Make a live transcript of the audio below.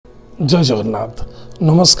जय जगन्नाथ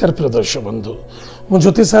नमस्कार प्रिय दर्शक बंधु मु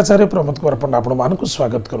ज्योतिषाचार्य प्रमोद कुमार पंडा आपण मानक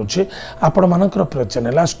स्वागत करुच्ची आपण मानकर प्रिय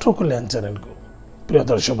चैनल एस्ट्रो कल्याण चैनल को प्रिय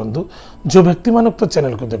दर्शक बंधु जो व्यक्ति मानक तो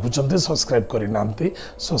चैनल को देखुंत सब्सक्राइब करना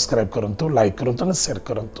सब्सक्राइब करूँ लाइक करूँ शेयर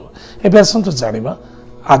करूँ एवं आसतु जाना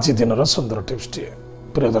आज दिन सुंदर टिप्स टे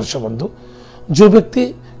प्रिय दर्शक बंधु जो व्यक्ति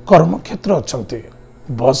कर्मक्षेत्र अच्छा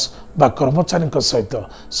बस बा कर्मचारी सहित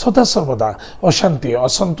सदा सर्वदा अशांति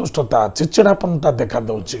असंतुष्टता चिड़चिड़ापनता देखा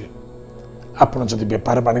दौची आपण जदि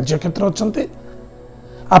व्यापार वाणिज्य क्षेत्र अच्छा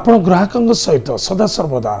आपण ग्राहक सहित सदा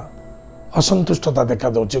सर्वदा असंतुष्टता देखा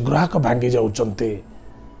दौची ग्राहक भांगी जाउचंते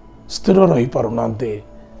स्थिर रही पारुना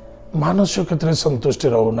मानसिक क्षेत्र में संतुष्टि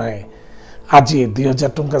रोना आज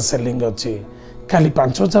 2000 टंका सेलिंग अच्छी काली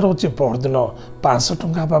 5000 होची परदिन 500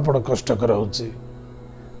 टंका हवा बड़ कष्टकर होची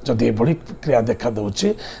जदि ये क्रिया देखा दौची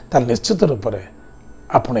निश्चित रूप से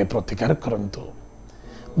आपण ए प्रतिकार करंतु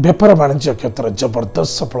व्यापार वाणिज्य क्षेत्र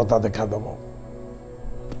जबरदस्त सफलता देखा दब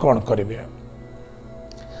कौन करेंगे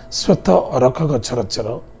श्वेत अरख गछर चेर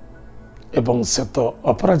एवं श्वेत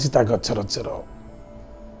अपराजिता गछर चेर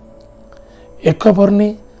एक वर्णी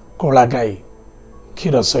कला गाई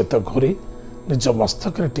क्षीर सहित घोरी निज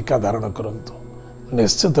मस्तक टीका धारण करंतु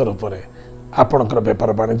निश्चित रूप से आपणकर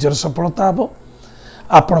व्यापार वाणिज्य सफलता हम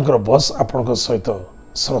आपणकर बस आपण सहित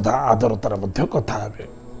श्रद्धा आदरतार मध्य कथा हे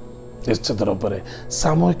निश्चित रूप से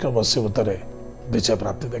सामूहिक बसीभूत विजय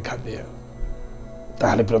प्राप्ति देखा दिए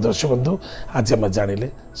ताहले प्रिय दर्शक बंधु आज आम जानिले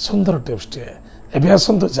सुंदर टिप्स टे एवं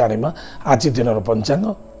आसतु जाना आज दिन पंचांग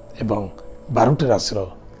एवं 12टी राशि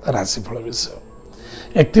राशिफल विषय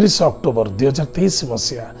 31 अक्टोबर 2023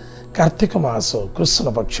 मसीहा कार्तिक मास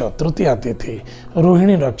कृष्ण पक्ष तृतीया तिथि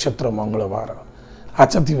रोहिणी नक्षत्र मंगलवार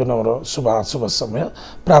आज दिन शुभ समय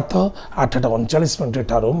प्रातः 8:39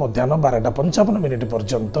 ठारू मध्याह्न 12:55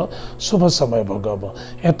 पर्यंत शुभ समय भोग हम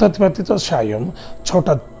एतत् व्यतीत सायं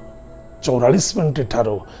 6:44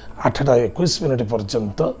 ठारू 8:21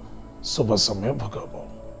 पर्यंत शुभ समय भोग हम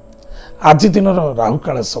आज दिन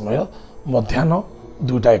राहुकाल समय मध्याह्न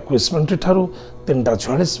 2:21 ठारू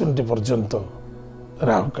 3:46 पर्यंत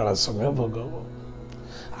राहुकाल समय भोग हम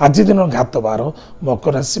आज दिन घात बार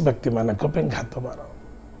मकर राशि व्यक्ति मानक घात बार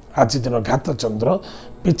आज दिन घात चंद्र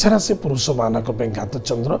पिछा राशि पुरुष मानक घात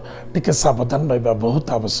चंद्र टिके सावधान रहा बहुत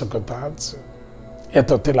आवश्यकता आज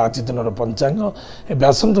एत आज दिन पंचांग एवं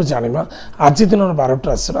आसतु जाना आज दिन 12टी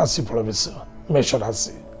राशि राशिफल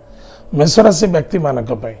विषय मेष राशि व्यक्ति मानक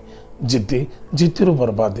जिद्दी जिद्दी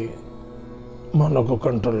बर्बादी मन को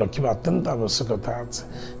कंट्रोल रखा अत्यंत आवश्यकता आज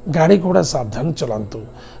गाड़ी घोड़ा सावधान चलांतु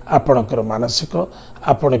आपणकर मानसिक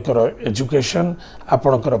आपणकर एजुकेशन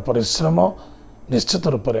आपणकर परिश्रम निश्चित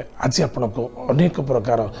रूप से आज आपण को अनेक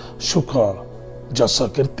प्रकार सुख जस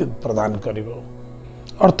कीर्ति प्रदान कर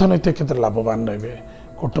अर्थनैतिक क्षेत्र लाभवान रहे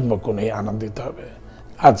कुटुंब को नहीं आनंदित हे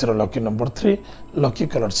आज lucky number 3 lucky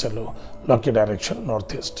colour yellow lucky direction north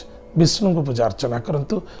east Vishnu को पूजा अर्चना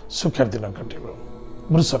करंतु सुखर दिन कटिबो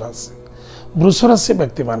वृष राशि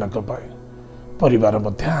व्यक्ति मानक परिवार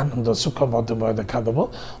मध्य आनंद सुख मधुमय देखादेव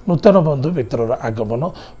नूतन बंधु मित्र आगमन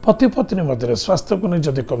पति पत्नी मध्य स्वास्थ्य को नहीं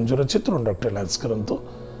जदि कमजोर अच्छे तुरंत डॉक्टराइज करूँ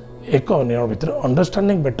एक अन्य भितर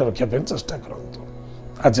अंडरस्टैंडिंग बेटर रखा चेष्टा करूँ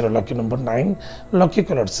आज lucky number 9 lucky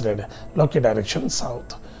colours red lucky direction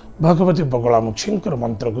south Bhagwati Baglamukhi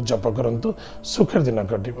मंत्र को जप करूँ सुखर दिन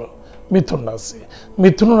कटिब मिथुन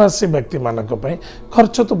राशि व्यक्ति मानक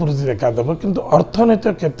खर्च तो वृद्धि देखादेव किंतु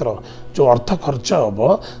अर्थनैतिक क्षेत्र जो अर्थ खर्च हम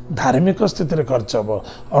धार्मिक स्थिति रे खर्च हम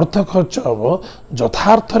अर्थ खर्च हम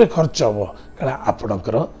यथार्थ खर्च हम क्या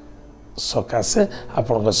आपणकर सकाशे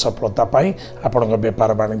आपण सफलता आपण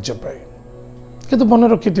व्यापार वाणिज्य किंतु मन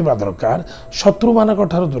रखि दरकार शत्रु मान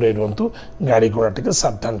दूरे रुहतु गाड़ी घोड़ा टे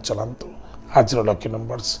सावधान चलांतु आज lucky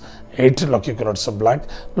numbers 8 lucky colours black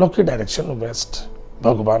lucky direction waste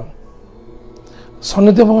भगवान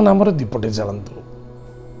शनिदेव नाम दीपटे जलांतु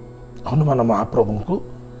हनुमान महाप्रभु को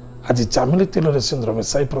आज चामिली तेल सिंदूर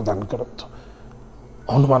मिसाई प्रदान करंतु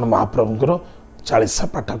हनुमान महाप्रभु 40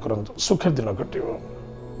 पाठ करंतु सुखर दिन कटिब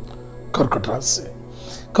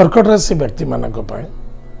कर्कट राशि व्यक्ति मानक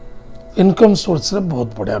इनकम सोर्स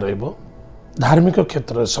बहुत बढ़िया रहिबो धार्मिक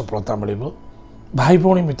क्षेत्र में सफलता मिलिबो भाई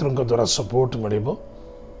भौणी मित्रों द्वारा सपोर्ट मिलिबो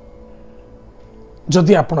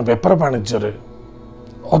जदि आपण व्यापार वाणिज्य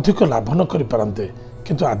अधिक लाभ न करि पारंते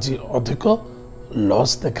किंतु आज अधिक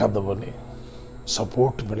लॉस देखा दबनी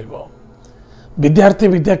सपोर्ट मिलिबो विद्यार्थी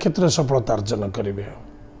विद्या क्षेत्र में सफलता अर्जन करेंगे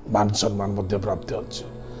मान सम्मान प्राप्ति अच्छे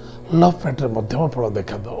लव मैटर मध्यम फल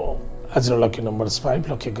देखा दब आज lucky numbers 5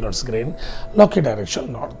 lucky colours green lucky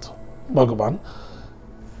direction north भगवान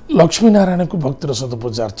लक्ष्मी नारायण को भक्तिर सहित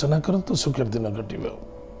पूजा अर्चना करंतु सुखर दिन कटिब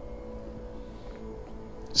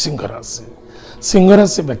सिंह राशि सिंह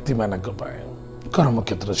राशि व्यक्ति मानक कर्म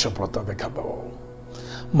क्षेत्र सफलता देखा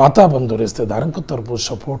माता बंधु रिश्तेदार तरफ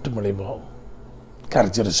सपोर्ट मिल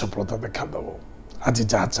कार्य सफलता देखा आज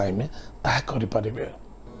जहाँ चाहिए ताहा करें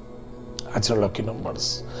आज lucky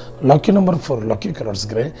number 4 lucky colours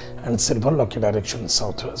grey and silver lucky direction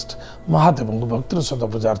south west Mahadev को भक्तिर सदा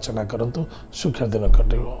पूजा अर्चना करंतु सुखर दिन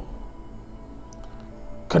कटिबो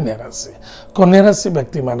कन्या राशि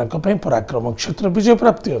व्यक्ति मानक पराक्रम क्षेत्र विजय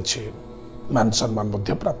प्राप्ति अच्छी मान सम्मान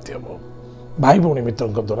प्राप्ति हम भाई भौणी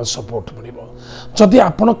मित्रों द्वारा सपोर्ट मिल जदि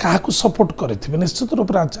आपण क्या सपोर्ट करेंगे निश्चित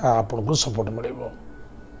रूप से आपन को सपोर्ट मिल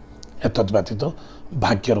एतद्व्यतीत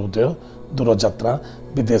भाग्यर उदय दूरयात्रा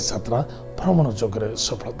विदेश यात्रा भ्रमण जोगे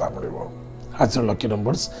सफलता मिल आज lucky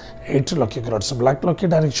numbers 8 lucky colours black lucky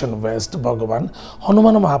direction waste भगवान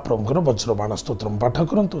हनुमान महाप्रभुଙ୍କର वज्रबाण स्तोत्रम पाठ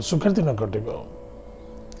करंतु सुखर दिन कटिबो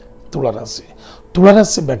तुला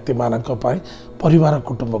राशि व्यक्ति मानक परिवार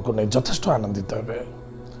कुटुंब को नहीं यथेष्ट आनंदित हे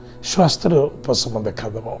स्वास्थ्य उपशम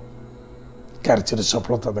देखादेव कार्य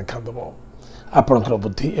सफलता देखादेव आपणकर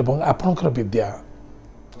बुद्धि एवं आपणकर विद्या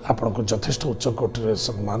आपण को यथेष्ट उच्च कोटि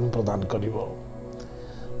सम्मान प्रदान करिवो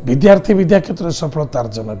विद्यार्थी विद्या क्षेत्र में सफलता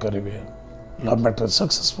अर्जन करेंगे लव मैटर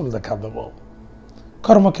सक्सेसफुल देखादेव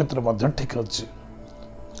कर्म क्षेत्र ठीक अच्छे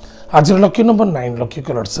आज lucky number 9 lucky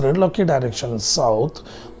colours red lucky direction south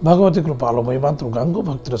Bhagwati कृपालमयी मां दुर्गा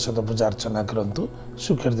भक्तिर सहित पूजा अर्चना करंतु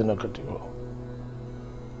सुखर दिन कटिबो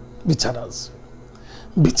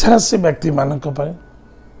बिछाराशि व्यक्ति मानक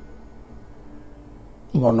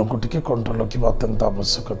मन को टिके कंट्रोल रखा अत्यंत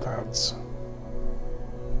आवश्यकता अच्छे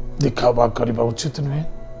दिखावा करने उचित नुहे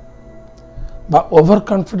बा ओवर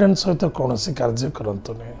कॉन्फिडेंस सहित कौन कार्य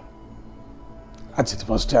करंतु नहीं आज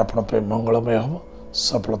दिवस आप मंगलमय हम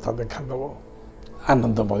सफलता देखादेव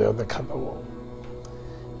आनंदमय देखादेव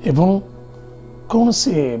एवं कौन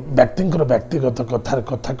सी व्यक्तिगत कथा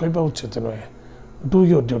कहवा उचित नुहे डू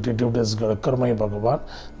योर ड्यूटी ड्यूटीज कर्म ही भगवान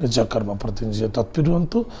निज कर्म प्रति निज तत्पर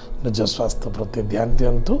रुहतु निज स्वास्थ्य प्रति ध्यान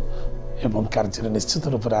दिंतु एवं कार्य निश्चित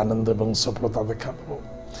रूप से आनंद एवं सफलता देखा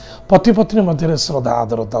पति पत्नी मध्य श्रद्धा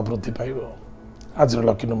आदरता वृद्धि पाइब आज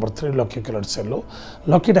lucky number 3 lucky colour yellow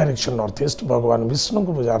lucky direction north east भगवान विष्णु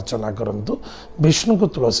को पूजा अर्चना करंतु विष्णु को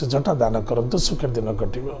तुलसी जटा दान करंतु सुखर दिन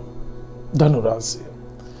कटिब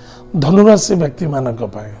धनुराशि व्यक्ति मानक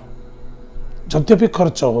यद्यपि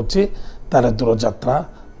खर्च होची तार दूरयात्रा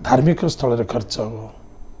धार्मिक स्थल रे खर्च हो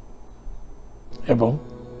एवं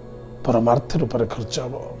परमार्थ रूप से खर्च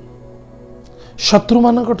हो शत्रु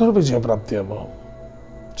मान विजय प्राप्ति हम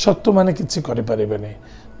शत्रु मैंने किसी करें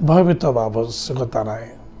भयभीत आवश्यकता ना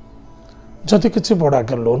जदि किसी बड़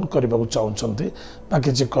आगे लोन करने को चाहते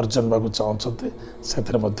किसी कर्ज ना चाहते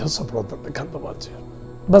से सफलता देखा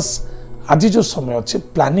बस आज जो समय अच्छे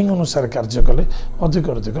प्लानिंग अनुसार कार्य कले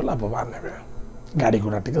अधिक लाभवान हे गाड़ी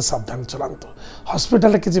गुड़ा टे सावधान चलातु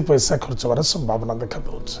हॉस्पिटल किसी पैसा खर्च होवार संभावना देखा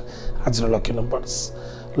दूसरे आज lucky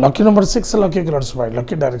number 6 lucky colours white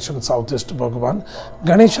lucky direction south east भगवान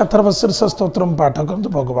गणेश अथर्वशीर्ष स्तोत्र पाठ करंतु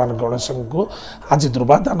भगवान गणेश को आज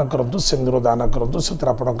दुर्वा दान करंतु सिंदूर दान करंतु से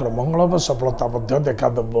मंगल सफलता देखा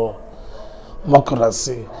मकर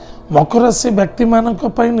राशि व्यक्ति मानक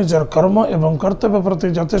निजर कर्म एवं कर्तव्य प्रति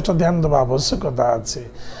यथेष्ट ध्यान देवा आवश्यकता अच्छे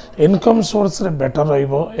इनकम सोर्स रे बेटर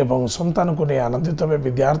रहिबो संतान को नहीं आनंदित हे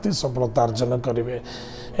विद्यार्थी सफलता अर्जन करेंगे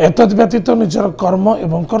एतद व्यतीत निजर कर्म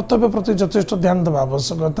एवं कर्तव्य प्रति यथेष्ट ध्यान देवा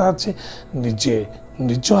आवश्यकता अच्छे निजे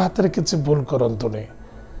निज हाथ में किसी भूल करंतु नहीं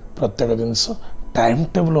प्रत्येक जिनस टाइम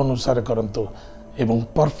टेबल अनुसार करंतु एवं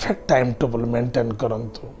परफेक्ट टाइम टेबल मेंटेन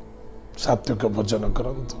करंतु सात्विक भोजन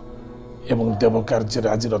करंतु एवं देव कार्य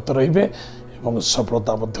आज रत रे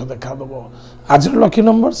सफलता देखा आज lucky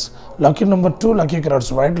number 2 lucky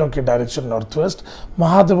colours white lucky direction north west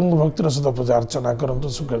Mahadev भक्तिर सहित पूजा अर्चना करंतु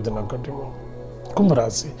सुखर दिन कटिब कुंभ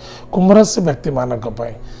राशि व्यक्ति मानक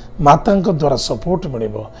माता द्वारा सपोर्ट मिल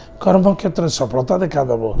कर्म क्षेत्र सफलता देखा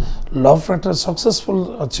लव मैटर सक्सेसफुल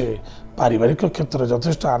अच्छे पारिवारिक क्षेत्र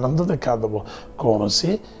यथेष्ट आनंद देखा कौन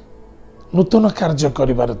सी नूतन कार्य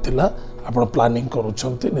करिबार थिला आपण प्लानिंग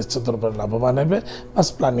करूछंती निश्चित रूप से लाभवान हे बस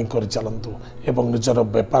प्लानिंग कर चलंतु एवं निजर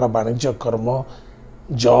व्यापार वाणिज्य कर्म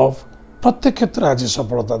जॉब प्रत्येक क्षेत्र आज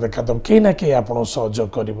सफलता देखा दो कहीं ना कहीं आपन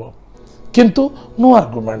सहयोग करिवो किंतु नो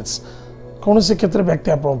आर्गुमेंट्स कौन से क्षेत्र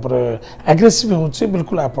व्यक्ति आप एग्रेसिव होचे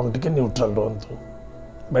बिल्कुल आपन टिके न्यूट्रल रहंतु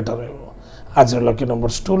बेटर हे आज lucky number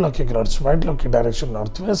 2 lucky colours white lucky direction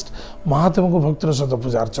north west Mahadev को भक्तिर सहित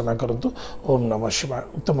पूजा अर्चना करंतु ओम नमः शिवाय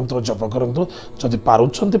उत्तम मंत्र जप करंतु जदि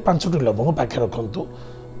पारुछंती 5टी लवंग पाखे रखंतु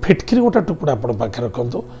फिटकिरी गोटा टुकड़ा आपण पाखे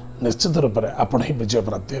रखंतु निश्चित रूप से आपण ही विजय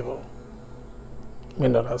प्राप्ति हेबो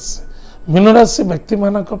मीन राशि व्यक्ति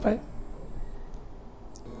मानक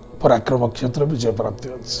पराक्रम क्षेत्र विजय प्राप्ति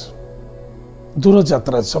अच्छी दूर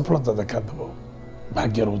यात्रा सफलता देखा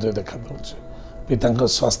भाग्यर उदय देखा दूसरे पिता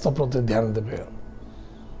स्वास्थ्य प्रति ध्यान देवे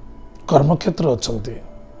कर्मक्षेत्र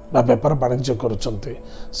अच्छा बेपार वाणिज्य करुँच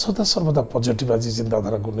सदा सर्वदा पॉजिटिव आज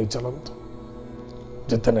चिंताधारा को नहीं चलतु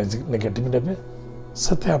जिते नेगेटिव ने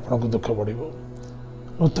से आपको दुख बढ़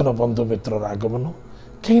नूतन बंधु मित्र आगमन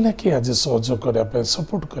कहीं ना कहीं आज सहयोग करने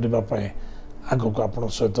सपोर्ट करने आग को आप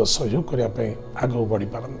सहित सहयोग करने आग बढ़ी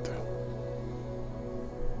पारते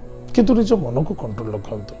किंतु निज मन को कंट्रोल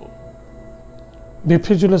रखु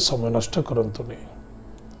बेफिजुले समय नष्ट करतुनि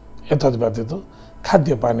एतद व्यतीत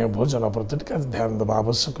खाद्य पानीय भोजन प्रति ध्यान देवा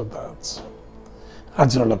आवश्यकता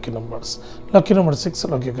आज lucky numbers 6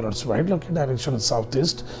 lucky colours white lucky direction south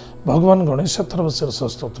east भगवान गणेश शीर्ष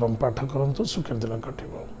स्तोत्रम पाठ करूँ सुखी दिन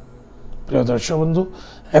कटो प्रिय दर्शक बंधु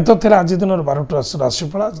एत आज दिन 12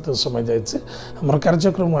 राशिफल आज तो समय जाम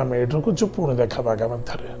कार्यक्रम आम ये रखुचु पुणी देखा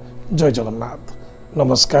आगामी जय जगन्नाथ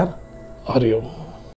नमस्कार हरि ओम।